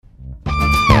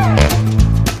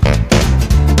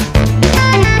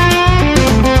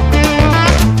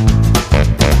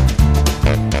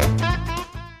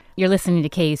You're listening to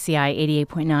KUCI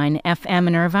 88.9 FM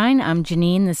in Irvine. I'm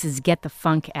Janine. This is Get the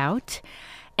Funk Out.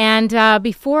 And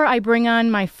before I bring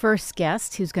on my first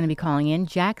guest, who's going to be calling in,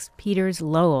 Jax Peters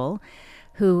Lowell,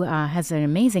 who has an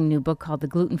amazing new book called The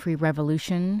Gluten-Free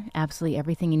Revolution, Absolutely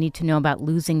Everything You Need to Know About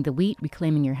Losing the Wheat,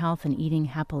 Reclaiming Your Health, and Eating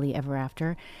Happily Ever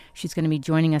After. She's going to be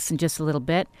joining us in just a little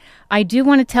bit. I do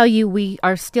want to tell you we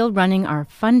are still running our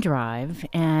fund drive,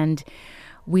 and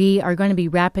we are going to be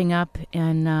wrapping up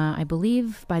in, I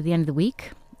believe, by the end of the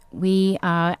week. We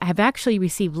have actually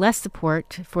received less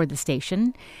support for the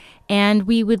station, and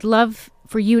we would love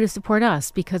for you to support us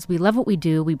because we love what we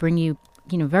do. We bring you,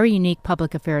 very unique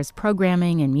public affairs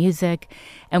programming and music,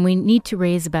 and we need to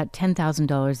raise about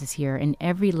 $10,000 this year, and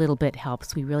every little bit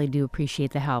helps. We really do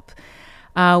appreciate the help.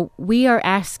 We are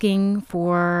asking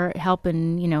for help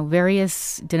in,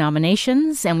 various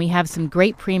denominations, and we have some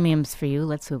great premiums for you.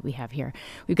 Let's see what we have here.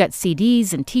 We've got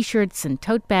CDs and T-shirts and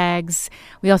tote bags.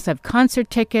 We also have concert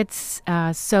tickets.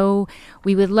 So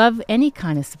we would love any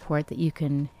kind of support that you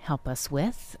can help us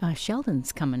with.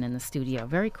 Sheldon's coming in the studio.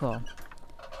 Very cool.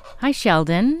 Hi,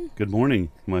 Sheldon. Good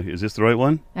morning. Is this the right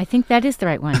one? I think that is the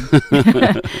right one.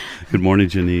 Good morning,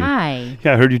 Janine. Hi.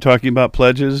 Yeah, I heard you talking about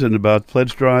pledges and about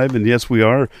Pledge Drive, and yes, we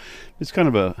are. It's kind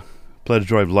of a Pledge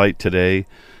Drive light today.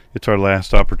 It's our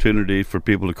last opportunity for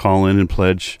people to call in and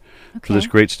pledge for this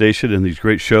great station and these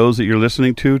great shows that you're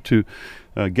listening to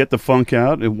Get the Funk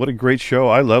Out. And what a great show.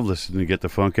 I love listening to Get the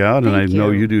Funk Out, and I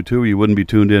know you do too. You wouldn't be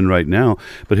tuned in right now.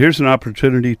 But here's an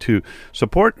opportunity to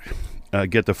support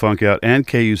Get the Funk Out and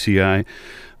KUCI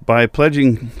by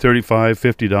pledging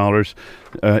 $35,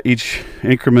 $50. Each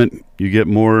increment, you get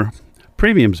more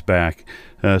premiums back.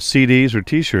 CDs or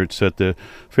T-shirts at the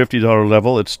 $50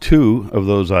 level, it's 2 of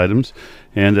those items.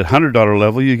 And at $100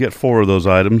 level, you get 4 of those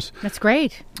items. That's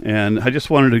great. And I just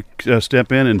wanted to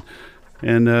step in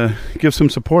and give some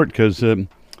support because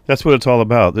that's what it's all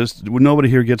about. Nobody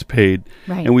here gets paid,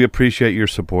 right. And we appreciate your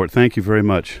support. Thank you very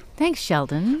much. Thanks,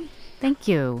 Sheldon. Thank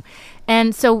you.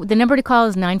 And so the number to call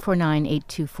is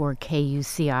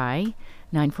 949-824-KUCI,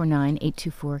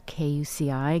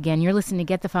 949-824-KUCI. Again, you're listening to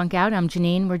Get the Funk Out. I'm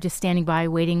Janine. We're just standing by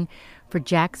waiting for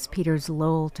Jax Peters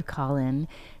Lowell to call in.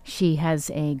 She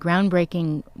has a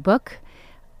groundbreaking book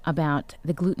about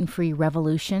the gluten-free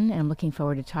revolution, and I'm looking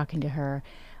forward to talking to her.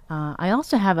 I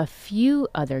also have a few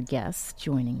other guests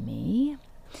joining me.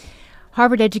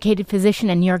 Harvard-educated physician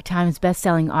and New York Times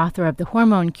bestselling author of The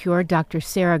Hormone Cure, Dr.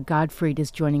 Sara Gottfried,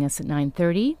 is joining us at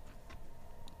 9:30.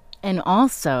 And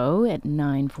also at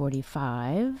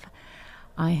 9:45,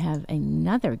 I have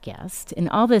another guest. And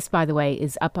all this, by the way,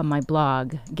 is up on my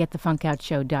blog,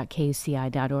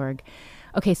 getthefunkoutshow.kuci.org.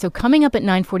 Okay, so coming up at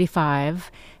 9:45,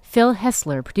 Phil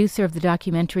Hessler, producer of the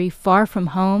documentary Far From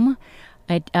Home,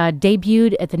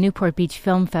 debuted at the Newport Beach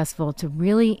Film Festival. It's a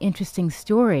really interesting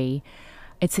story.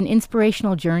 It's an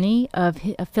inspirational journey of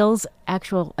Phil's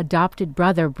actual adopted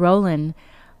brother, Brolin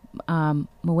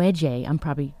Moeje. I'm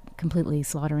probably completely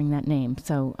slaughtering that name,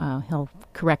 so he'll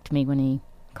correct me when he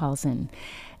calls in.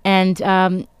 And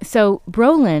so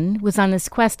Brolin was on this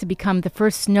quest to become the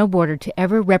first snowboarder to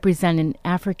ever represent an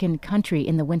African country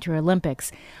in the Winter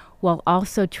Olympics, while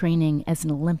also training as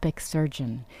an Olympic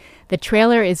surgeon. The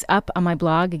trailer is up on my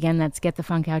blog. Again, that's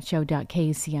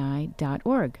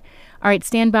getthefunkoutshow.kuci.org. All right,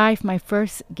 stand by for my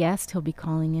first guest. He'll be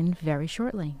calling in very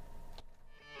shortly.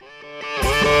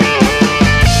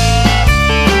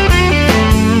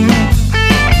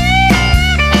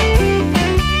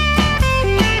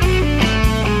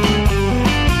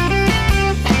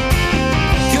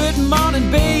 Good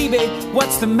morning, baby.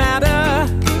 What's the matter?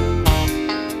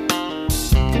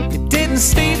 You didn't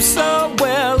sleep so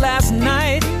well last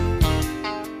night.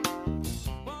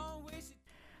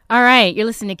 All right, you're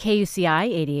listening to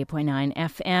KUCI 88.9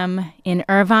 FM in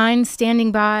Irvine.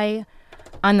 Standing by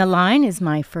on the line is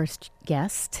my first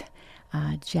guest,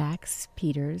 Jax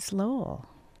Peters Lowell.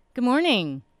 Good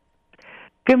morning.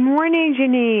 Good morning,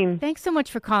 Janine. Thanks so much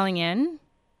for calling in.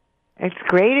 It's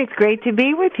great. It's great to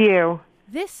be with you.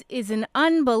 This is an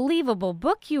unbelievable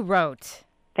book you wrote.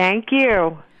 Thank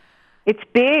you. It's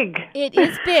big. It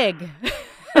is big.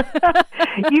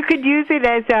 You could use it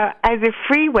as a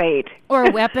free weight. Or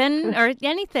a weapon, or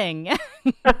anything.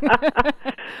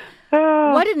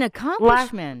 What an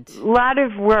accomplishment. Lot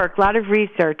of work, lot of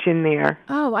research in there.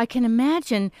 Oh, I can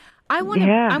imagine. I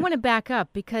want to back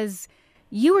up because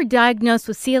you were diagnosed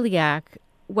with celiac,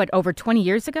 over 20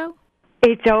 years ago?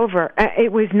 It's over.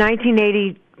 It was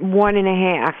 1981 and a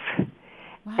half.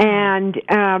 Wow. And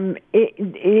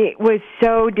it was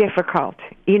so difficult.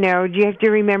 You have to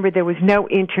remember there was no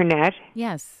internet.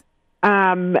 Yes.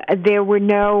 There were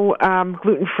no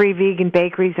gluten-free vegan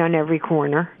bakeries on every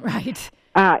corner. Right.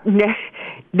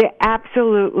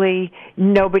 Absolutely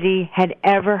nobody had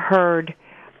ever heard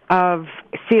of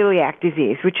celiac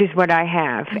disease, which is what I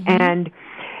have. And,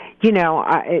 you know,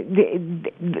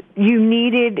 you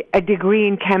needed a degree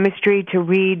in chemistry to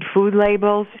read food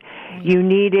labels. You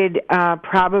needed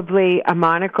probably a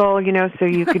monocle, you know, so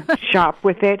you could shop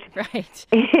with it. Right.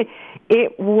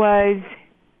 It was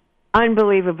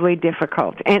unbelievably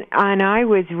difficult, and I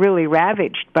was really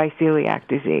ravaged by celiac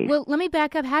disease. Well, let me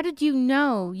back up. How did you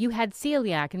know you had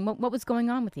celiac, and what was going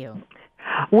on with you?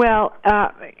 Well,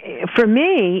 for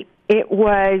me, it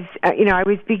was, you know, I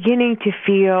was beginning to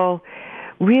feel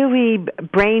really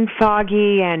brain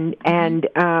foggy, and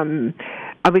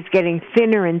I was getting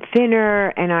thinner and thinner,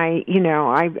 and I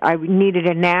needed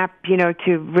a nap, you know,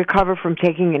 to recover from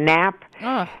taking a nap.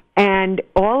 Oh. And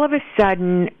all of a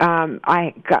sudden,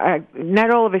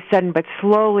 not all of a sudden, but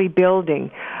slowly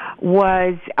building,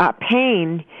 was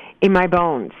pain in my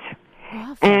bones.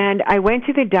 Awful. And I went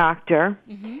to the doctor,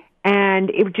 and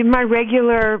it was my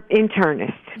regular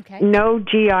internist. Okay. No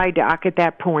GI doc at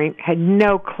that point, had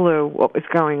no clue what was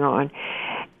going on.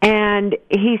 And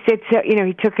he said, so, you know,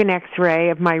 he took an X-ray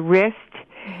of my wrist,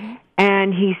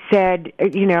 and he said,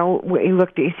 you know,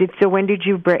 he said, so when did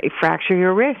you fracture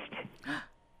your wrist?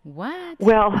 What?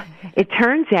 Well, it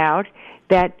turns out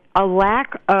that a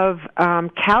lack of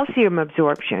calcium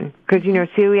absorption, because, you know,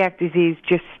 celiac disease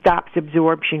just stops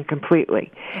absorption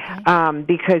completely,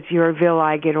 because your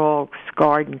villi get all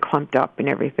scarred and clumped up and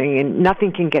everything, and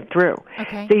nothing can get through.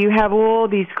 Okay. So you have all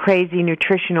these crazy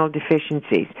nutritional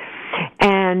deficiencies.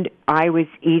 And I was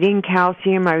eating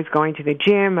calcium, I was going to the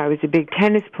gym, I was a big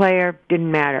tennis player,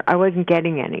 didn't matter. I wasn't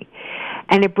getting any.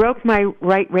 And it broke my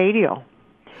right radial.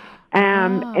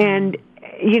 And,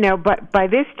 you know, but by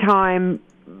this time,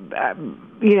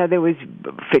 you know, there was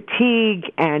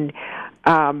fatigue and,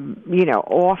 you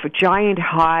know, giant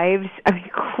hives. I mean,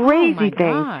 crazy things.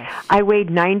 Gosh. I weighed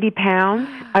 90 pounds.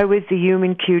 I was the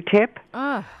human Q-tip.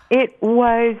 It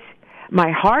was,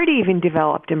 my heart even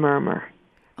developed a murmur.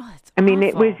 I mean,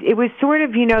 awful. it was sort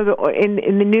of, you know,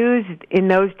 in the news in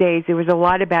those days, there was a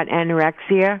lot about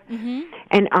anorexia.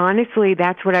 And honestly,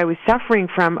 that's what I was suffering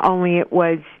from, only it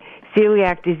was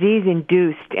celiac disease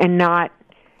induced and not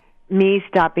me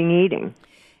stopping eating.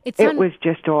 It was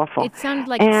just awful. It sounded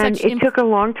like and such... it took a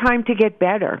long time to get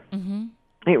better.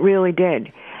 It really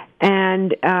did.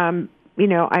 And, you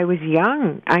know, I was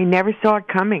young. I never saw it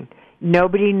coming.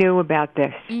 Nobody knew about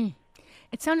this.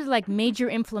 It sounded like major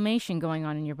inflammation going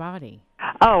on in your body.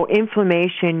 Oh,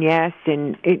 inflammation, yes,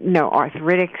 and you know,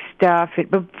 arthritic stuff.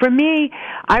 But for me,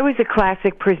 I was a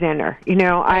classic presenter. You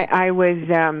know, I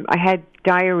had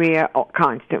diarrhea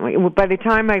constantly. By the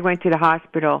time I went to the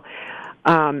hospital,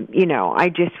 you know, I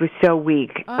just was so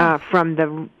weak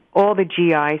from all the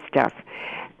GI stuff.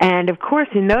 And of course,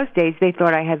 in those days, they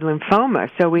thought I had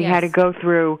lymphoma, so we had to go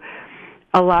through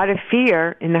a lot of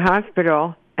fear in the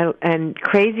hospital and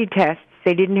crazy tests.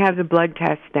 They didn't have the blood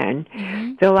tests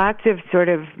then. So lots of sort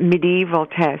of medieval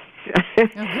tests.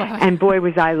 And boy,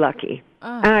 was I lucky.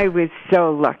 I was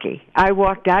so lucky. I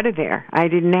walked out of there. I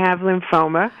didn't have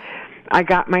lymphoma. I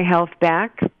got my health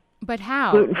back. But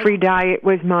how? Gluten-free diet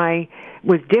was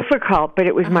difficult, but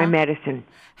it was my medicine.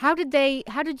 How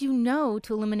did you know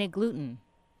to eliminate gluten?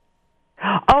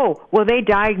 Oh, well, they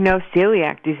diagnosed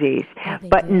celiac disease,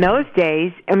 but in those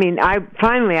days, I mean, I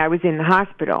was in the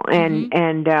hospital, and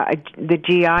the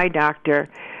GI doctor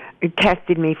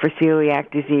tested me for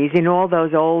celiac disease in all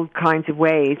those old kinds of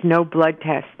ways. No blood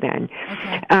tests then,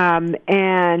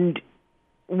 and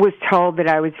was told that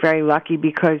I was very lucky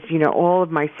because, you know, all of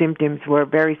my symptoms were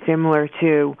very similar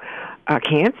to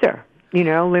cancer. You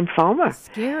know, lymphoma.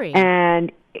 Scary.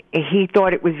 And he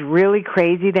thought it was really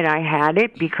crazy that I had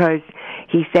it because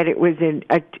he said it was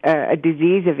a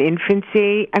disease of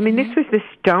infancy. I mean, this was the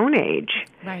Stone Age.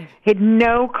 Right. He had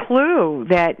no clue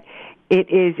that it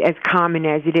is as common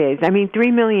as it is. I mean,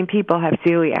 3 million people have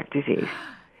celiac disease.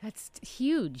 That's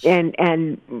huge. And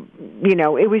you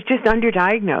know, it was just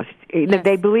underdiagnosed. Yes.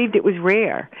 They believed it was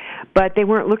rare, but they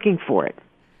weren't looking for it.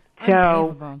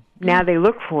 So now they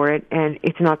look for it, and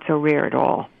it's not so rare at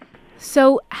all.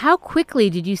 So how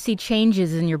quickly did you see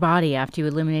changes in your body after you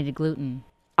eliminated gluten?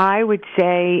 I would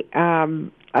say I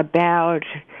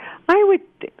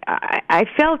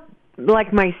felt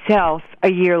like myself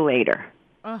a year later.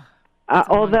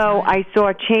 Although I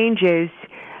saw changes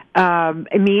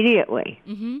immediately.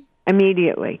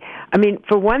 Immediately. I mean,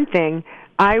 for one thing,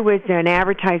 I was an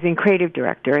advertising creative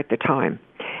director at the time.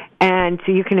 And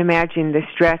so you can imagine the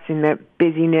stress and the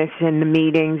busyness and the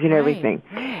meetings and everything.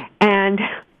 Right. And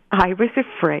I was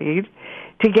afraid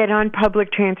to get on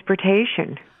public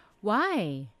transportation.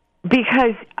 Why?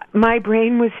 because my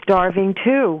brain was starving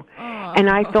too. And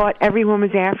I thought everyone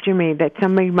was after me, that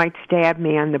somebody might stab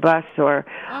me on the bus or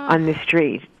on the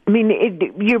street. I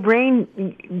mean, your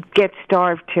brain gets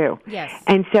starved too. Yes.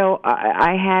 And so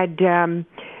I had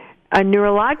a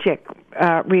neurologic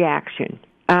reaction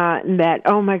that,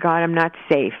 oh my God, I'm not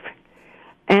safe.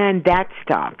 And that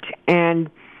stopped. And,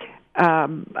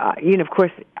 of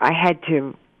course, I had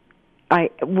to.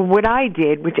 What I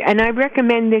did, and I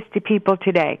recommend this to people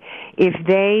today, if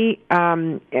they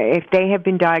have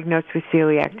been diagnosed with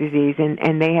celiac disease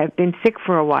and they have been sick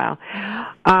for a while,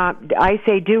 I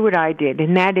say do what I did,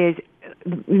 and that is,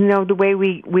 the way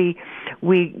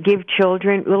we give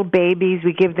children, little babies,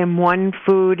 we give them one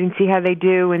food and see how they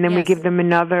do, and then we give them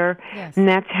another, and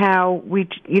that's how we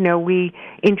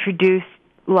introduce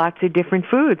lots of different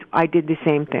foods. I did the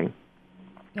same thing.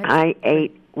 I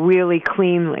ate really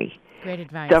cleanly. Great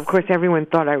advice. So, of course, everyone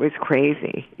thought I was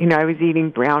crazy. I was eating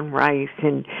brown rice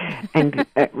and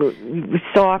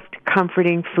soft,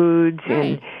 comforting foods,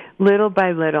 and little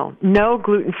by little. No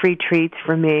gluten-free treats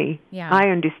for me. Yeah. I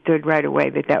understood right away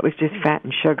that was just fat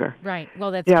and sugar. Right. Well,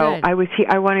 that's so good.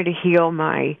 I wanted to heal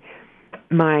my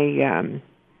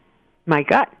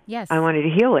gut. Yes. I wanted to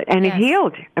heal it, and it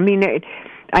healed. I mean,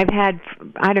 I've had,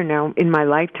 I don't know, in my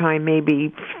lifetime,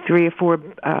 maybe 3 or 4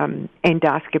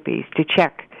 endoscopies to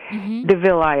check. The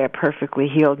villi are perfectly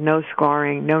healed, no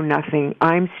scarring, no nothing.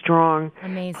 I'm strong.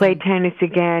 Amazing. Played tennis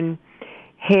again,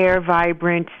 hair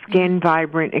vibrant, skin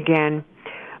vibrant again.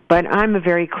 But I'm a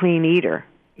very clean eater.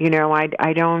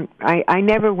 I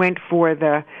never went for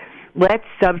the let's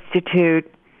substitute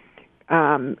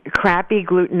crappy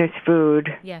glutinous food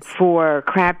for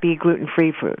crappy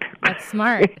gluten-free food. That's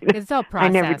smart. It's all processed.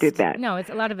 I never did that. No,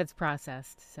 a lot of it's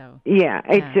processed. So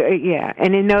it's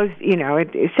and in those,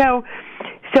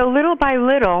 so little by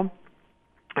little,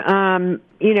 I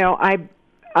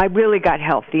really got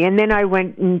healthy, and then I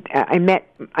went and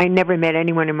I never met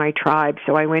anyone in my tribe,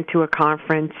 so I went to a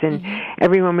conference, and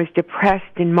everyone was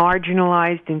depressed and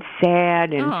marginalized and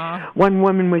sad, and one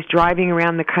woman was driving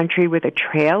around the country with a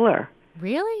trailer.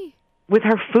 Really? With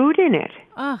her food in it.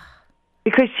 Oh.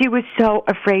 Because she was so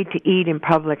afraid to eat in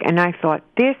public, and I thought,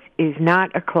 this is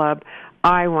not a club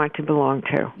I want to belong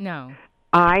to. No.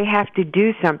 I have to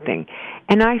do something.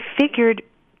 And I figured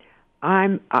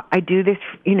I do this,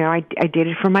 I did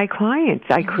it for my clients.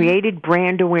 I created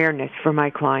brand awareness for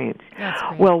my clients. That's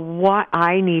great. Well,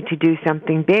 I need to do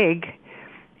something big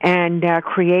and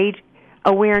create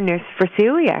awareness for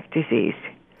celiac disease.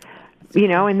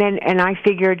 And I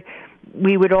figured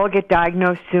we would all get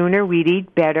diagnosed sooner, we'd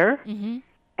eat better,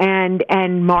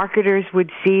 and marketers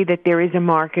would see that there is a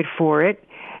market for it,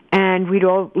 and we'd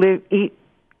all eat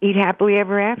happily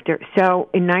ever after. So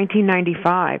in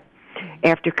 1995,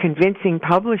 after convincing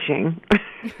publishing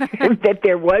that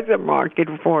there was a market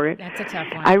for it, that's a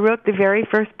tough one. I wrote the very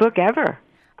first book ever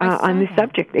on the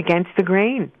subject, Against the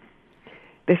Grain.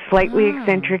 The Slightly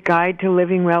Eccentric Guide to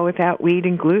Living Well Without Wheat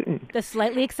and Gluten. The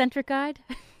Slightly Eccentric Guide?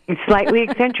 It's slightly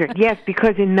eccentric, yes,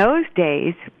 because in those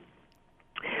days,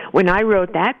 when I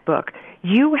wrote that book,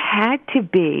 you had to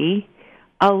be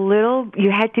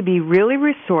really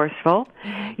resourceful.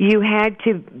 You had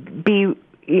to be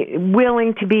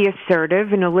willing to be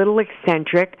assertive and a little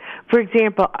eccentric. For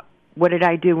example, what did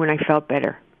I do when I felt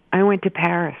better? I went to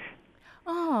Paris.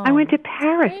 Oh, I went to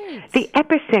Paris, the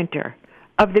epicenter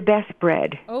of the best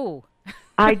bread. Oh.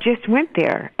 I just went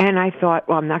there, and I thought,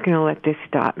 well, I'm not going to let this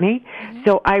stop me.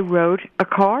 So I wrote a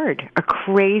card, a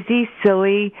crazy,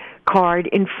 silly card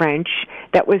in French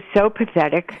that was so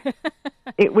pathetic.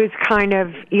 It was kind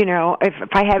of, if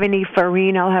I have any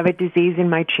farine, I'll have a disease in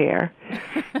my chair.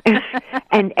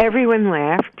 And everyone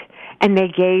laughed, and they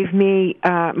gave me,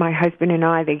 my husband and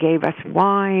I, they gave us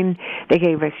wine, they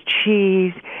gave us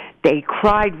cheese, they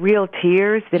cried real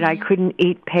tears that I couldn't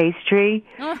eat pastry.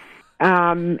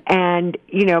 And,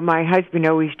 my husband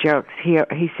always jokes.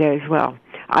 He says, well,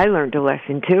 I learned a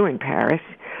lesson, too, in Paris.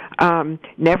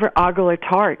 Never ogle a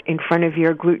tart in front of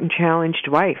your gluten-challenged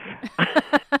wife.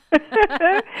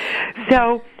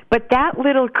 But that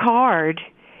little card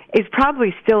is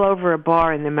probably still over a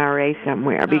bar in the Marais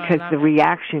somewhere because the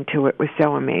reaction to it was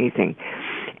so amazing.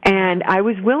 And I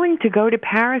was willing to go to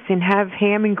Paris and have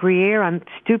ham and Gruyere on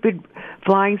stupid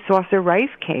flying saucer rice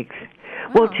cakes.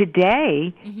 Well,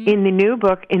 today, in the new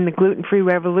book, in the Gluten-Free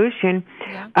Revolution,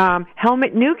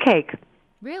 Helmut Newcake.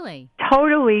 Really?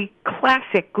 Totally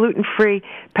classic gluten-free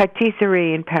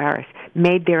patisserie in Paris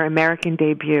made their American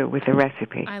debut with the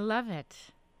recipe. I love it.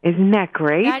 Isn't that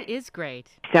great? That is great.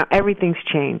 So everything's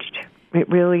changed. It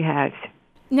really has.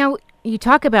 Now, you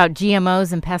talk about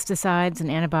GMOs and pesticides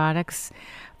and antibiotics.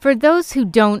 For those who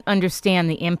don't understand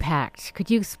the impact,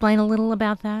 could you explain a little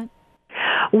about that?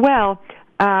 Well,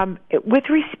 with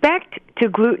respect to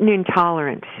gluten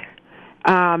intolerance,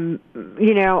 I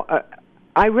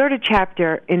wrote a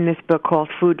chapter in this book called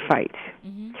Food Fights,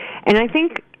 and I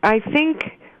think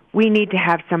we need to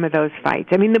have some of those fights.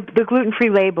 I mean, the gluten-free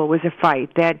label was a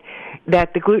fight that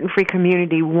the gluten-free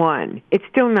community won. It's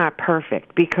still not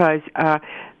perfect because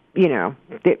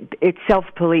it's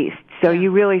self-policed, so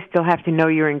you really still have to know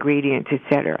your ingredients,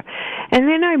 etc. And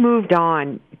then I moved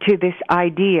on to this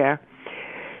idea,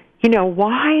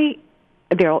 why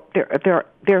there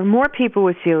are more people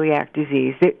with celiac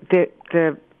disease.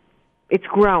 It's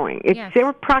growing. There are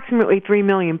approximately 3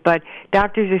 million, but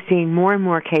doctors are seeing more and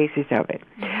more cases of it.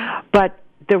 But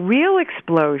the real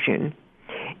explosion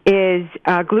is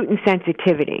gluten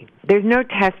sensitivity. There's no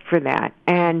test for that.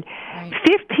 And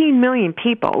 15 million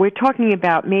people, we're talking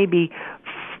about maybe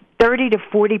 30 to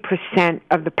 40%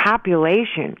 of the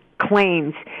population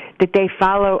claims that they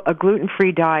follow a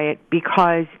gluten-free diet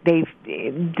because they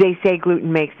say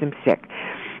gluten makes them sick.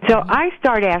 So I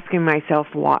start asking myself,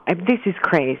 why? This is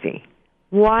crazy.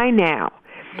 Why now?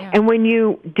 Yeah. And when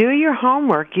you do your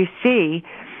homework, you see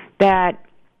that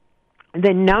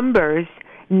the numbers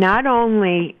not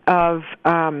only of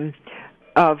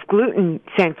gluten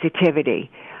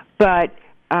sensitivity, but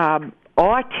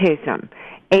autism,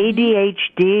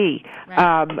 ADHD,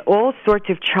 all sorts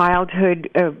of childhood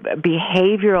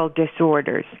behavioral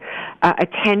disorders,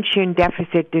 attention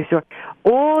deficit disorder.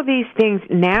 All these things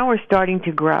now are starting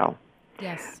to grow.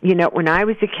 Yes. When I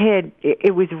was a kid,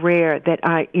 it was rare that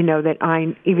I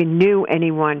even knew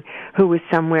anyone who was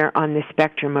somewhere on the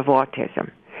spectrum of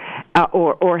autism,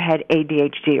 or had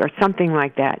ADHD or something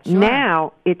like that. Sure.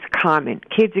 Now it's common.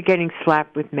 Kids are getting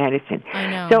slapped with medicine. I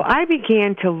know. So I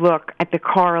began to look at the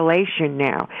correlation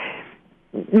now.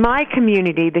 My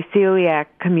community, the celiac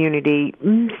community,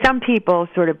 some people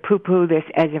sort of poo-poo this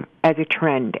as a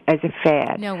trend, as a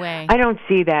fad. No way. I don't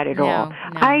see that at all. No.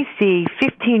 I see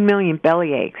 15 million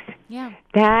belly aches. Yeah.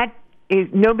 That is,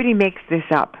 nobody makes this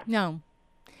up. No.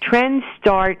 Trends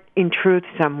start in truth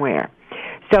somewhere.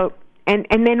 So, and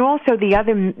then also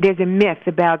there's a myth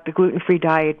about the gluten-free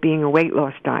diet being a weight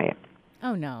loss diet.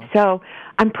 Oh, no. So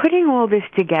I'm putting all this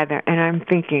together, and I'm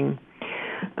thinking,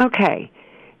 okay,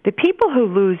 the people who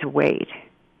lose weight,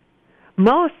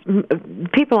 most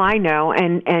people I know,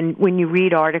 and when you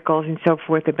read articles and so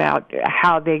forth about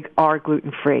how they are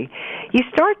gluten-free, you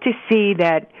start to see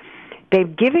that they're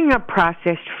giving up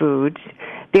processed foods.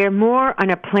 They're more on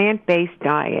a plant-based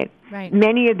diet. Right.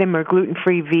 Many of them are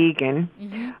gluten-free vegan,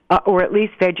 or at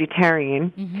least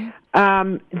vegetarian.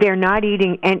 They're not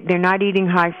eating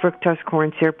high fructose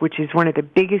corn syrup, which is one of the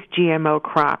biggest GMO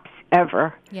crops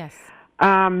ever. Yes.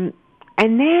 And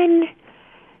then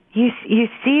you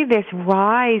see this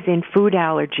rise in food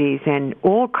allergies and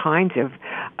all kinds of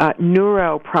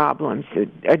neuro problems,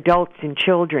 adults and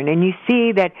children. And you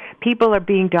see that people are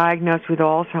being diagnosed with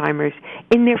Alzheimer's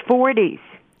in their 40s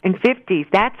and 50s.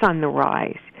 That's on the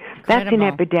rise. Incredible. That's an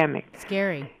epidemic.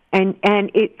 Scary. And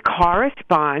it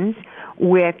corresponds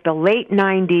with the late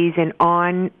 90s and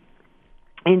on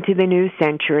into the new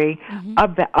century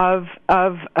of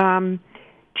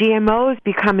GMOs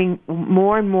becoming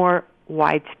more and more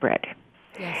widespread.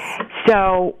 Yes.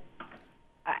 So,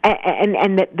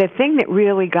 and the thing that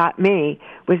really got me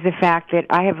was the fact that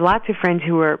I have lots of friends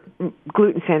who are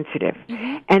gluten sensitive,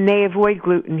 and they avoid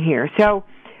gluten here. So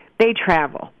they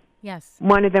travel. Yes.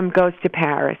 One of them goes to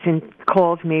Paris and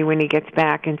calls me when he gets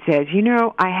back and says,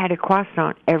 I had a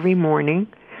croissant every morning.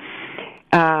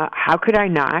 How could I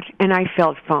not? And I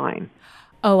felt fine.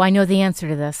 Oh, I know the answer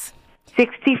to this.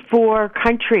 64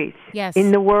 countries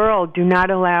in the world do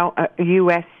not allow a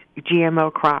U.S.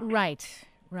 GMO crop. Right.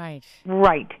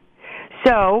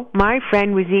 So my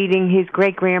friend was eating his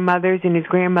great-grandmother's and his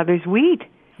grandmother's wheat.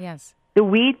 Yes. The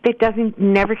wheat that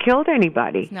never killed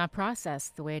anybody. It's not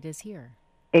processed the way it is here.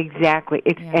 Exactly.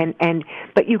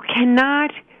 But you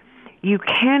cannot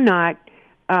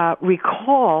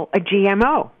recall a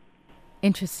GMO.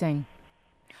 Interesting.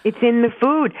 It's in the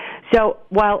food. So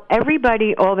while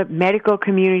everybody, all the medical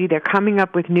community, they're coming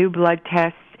up with new blood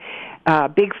tests,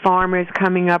 big pharma is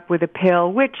coming up with a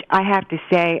pill, which I have to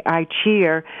say I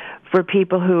cheer for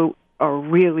people who are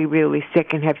really, really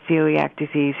sick and have celiac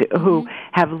disease, who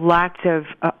have lots of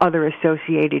other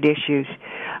associated issues.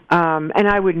 And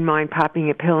I wouldn't mind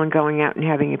popping a pill and going out and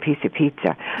having a piece of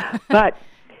pizza. But,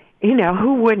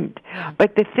 who wouldn't? Yeah.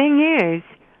 But the thing is,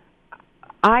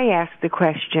 I ask the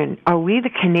question, are we the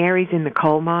canaries in the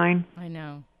coal mine? I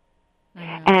know.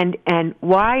 And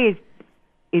why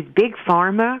is Big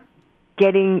Pharma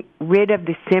getting rid of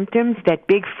the symptoms that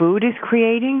big food is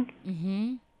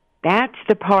creating, that's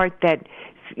the part that,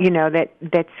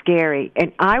 that's scary.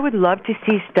 And I would love to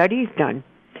see studies done.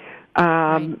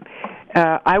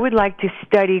 I would like to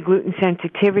study gluten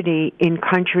sensitivity in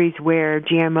countries where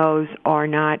GMOs are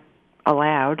not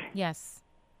allowed. Yes.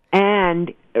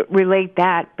 And relate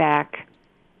that back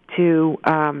to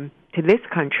this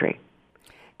country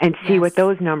and see what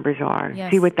those numbers are,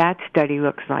 see what that study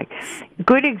looks like.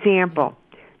 Good example,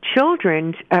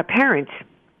 parents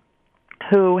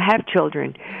who have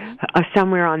children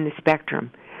somewhere on the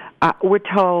spectrum were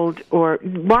told, or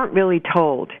weren't really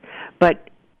told, but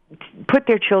put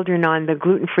their children on the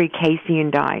gluten-free casein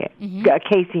diet,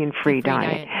 casein-free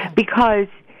diet, because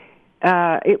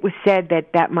it was said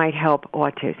that might help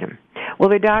autism. Well,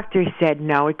 the doctor said,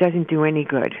 no, it doesn't do any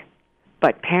good.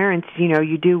 But parents,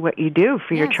 you do what you do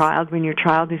for your child when your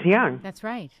child is young. That's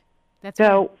right.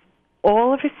 So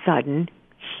all of a sudden,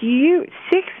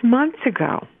 6 months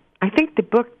ago, I think the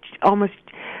book almost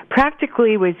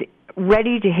practically was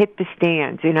ready to hit the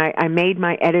stands, and I made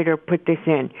my editor put this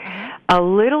in. A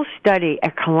little study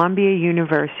at Columbia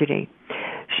University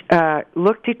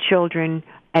looked at children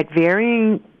at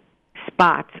varying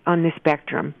spots on the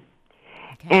spectrum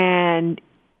and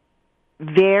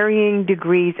varying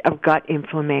degrees of gut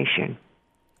inflammation.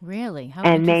 Really? How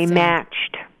and they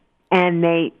matched. And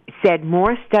they said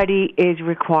more study is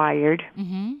required,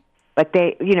 but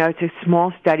it's a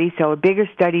small study, so a bigger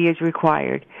study is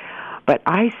required. But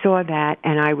I saw that,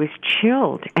 and I was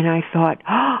chilled, and I thought,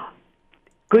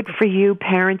 good for you,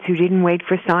 parents who didn't wait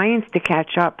for science to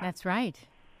catch up. That's right.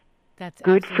 That's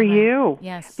good for you.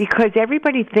 Yes. Because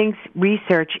everybody thinks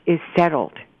research is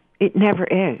settled. It never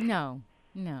is. No.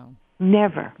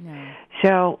 Never. No.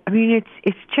 So, I mean,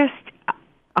 it's just,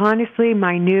 honestly,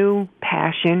 my new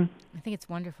passion. I think it's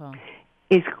wonderful.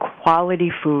 Is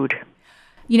quality food.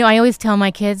 I always tell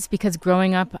my kids, because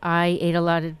growing up, I ate a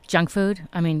lot of junk food.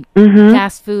 I mean,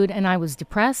 fast food, and I was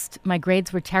depressed. My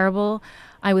grades were terrible.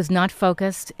 I was not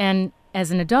focused. And as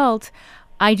an adult,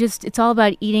 it's all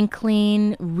about eating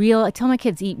clean, real. I tell my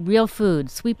kids, eat real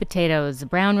food, sweet potatoes,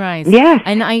 brown rice. Yes.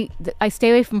 And I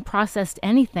stay away from processed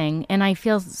anything, and I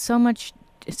feel so much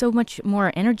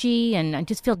more energy, and I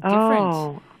just feel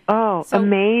different. Oh, so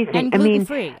amazing. And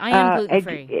gluten-free. I am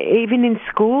gluten-free. Even in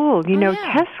school,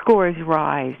 test scores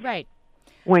rise. Right.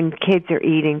 When kids are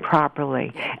eating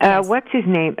properly. Yes. What's his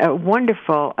name?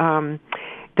 Wonderful.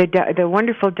 The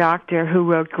wonderful doctor who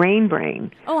wrote Grain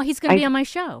Brain. Oh, he's going to be on my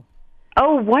show.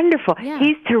 Oh, wonderful. Yeah.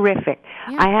 He's terrific.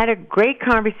 Yeah. I had a great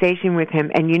conversation with him,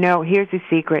 and here's a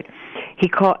secret. He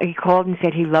called and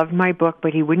said he loved my book,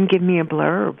 but he wouldn't give me a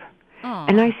blurb. Oh.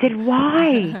 And I said,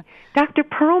 why? Dr.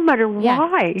 Perlmutter,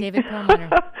 why? David Perlmutter.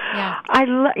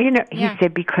 Yeah. He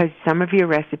said, because some of your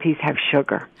recipes have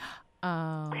sugar.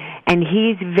 Oh. And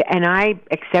I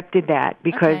accepted that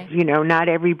because, not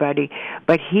everybody,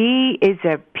 but he is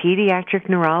a pediatric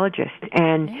neurologist,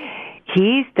 and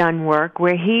he's done work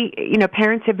where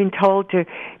parents have been told to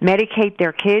medicate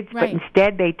their kids, but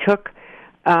instead they took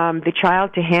the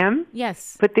child to him.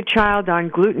 Yes. Put the child on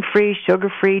gluten-free,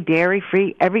 sugar-free,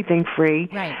 dairy-free, everything free.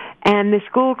 Right. And the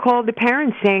school called the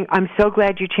parents saying, I'm so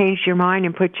glad you changed your mind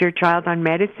and put your child on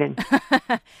medicine.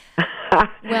 Well,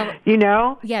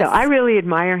 Yes. So I really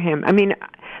admire him. I mean,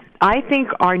 I think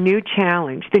our new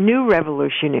challenge, the new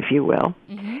revolution, if you will,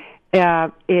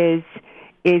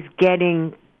 is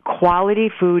getting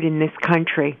quality food in this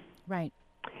country. Right.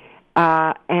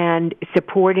 And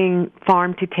supporting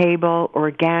farm-to-table,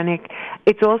 organic.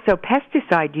 It's also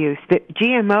pesticide use. The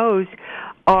GMOs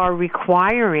are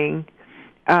requiring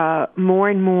more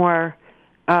and more.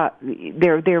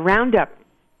 They're Roundup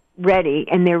ready,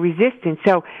 and they're resistant.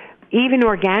 So even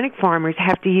organic farmers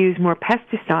have to use more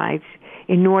pesticides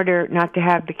in order not to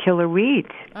have the killer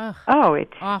weeds. Ugh,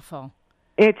 it's awful.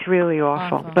 It's really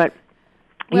awful. But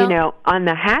on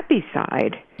the happy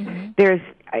side,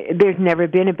 there's never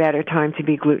been a better time to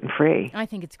be gluten-free. I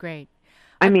think it's great.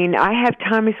 I mean, I have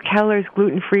Thomas Keller's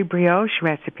gluten-free brioche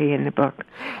recipe in the book.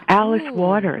 Alice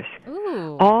Waters.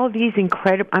 Ooh. All these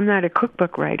incredible... I'm not a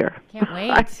cookbook writer. Can't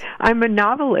wait. I'm a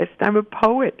novelist. I'm a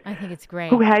poet. I think it's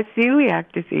great. Who has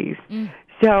celiac disease.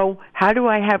 So how do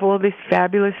I have all this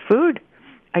fabulous food?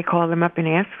 I call them up and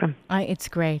ask them. It's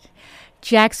great.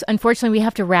 Jax, unfortunately, we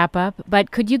have to wrap up, but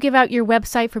could you give out your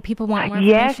website for people who want more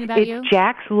information about you?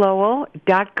 Yes, it's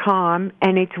jaxlowell.com,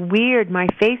 and it's weird. My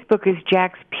Facebook is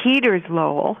Jax Peters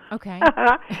Lowell. Okay.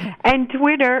 And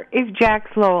Twitter is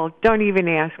Jax Lowell. Don't even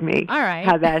ask me All right.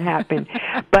 how that happened.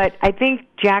 But I think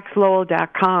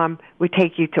jaxlowell.com would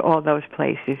take you to all those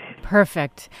places.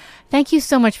 Perfect. Thank you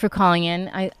so much for calling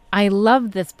in. I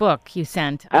love this book you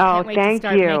sent. I can't wait to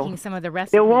start making some of the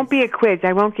recipes. There won't be a quiz.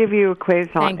 I won't give you a quiz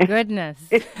on it. Thank goodness.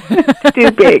 It's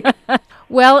too big.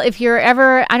 Well, if you're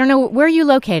ever, I don't know, where are you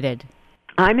located?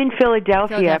 I'm in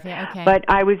Philadelphia, okay. but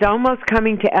I was almost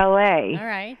coming to L.A. All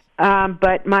right.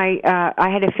 But I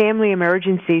had a family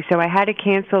emergency, so I had to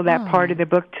cancel that part of the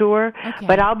book tour. Okay.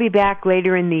 But I'll be back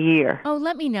later in the year. Oh,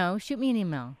 let me know. Shoot me an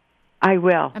email. I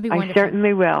will. That'd be I wonderful.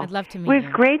 certainly will. I'd love to meet you. It you.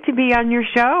 was great to be on your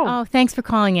show. Oh, thanks for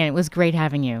calling in. It was great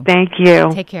having you. Thank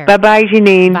you. Take care. Bye-bye,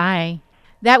 Janine. Bye.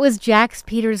 That was Jax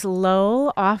Peters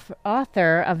Lowell,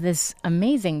 author of this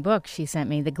amazing book she sent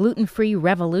me, The Gluten-Free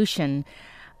Revolution.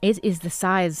 It is the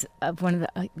size of one of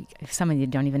the, some of you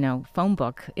don't even know, phone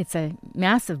book. It's a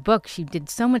massive book. She did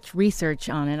so much research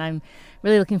on it. I'm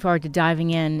really looking forward to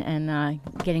diving in and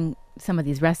getting some of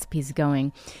these recipes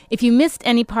going. If you missed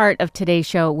any part of today's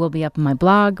show, it will be up on my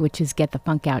blog, which is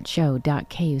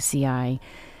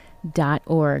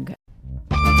getthefunkoutshow.kuci.org.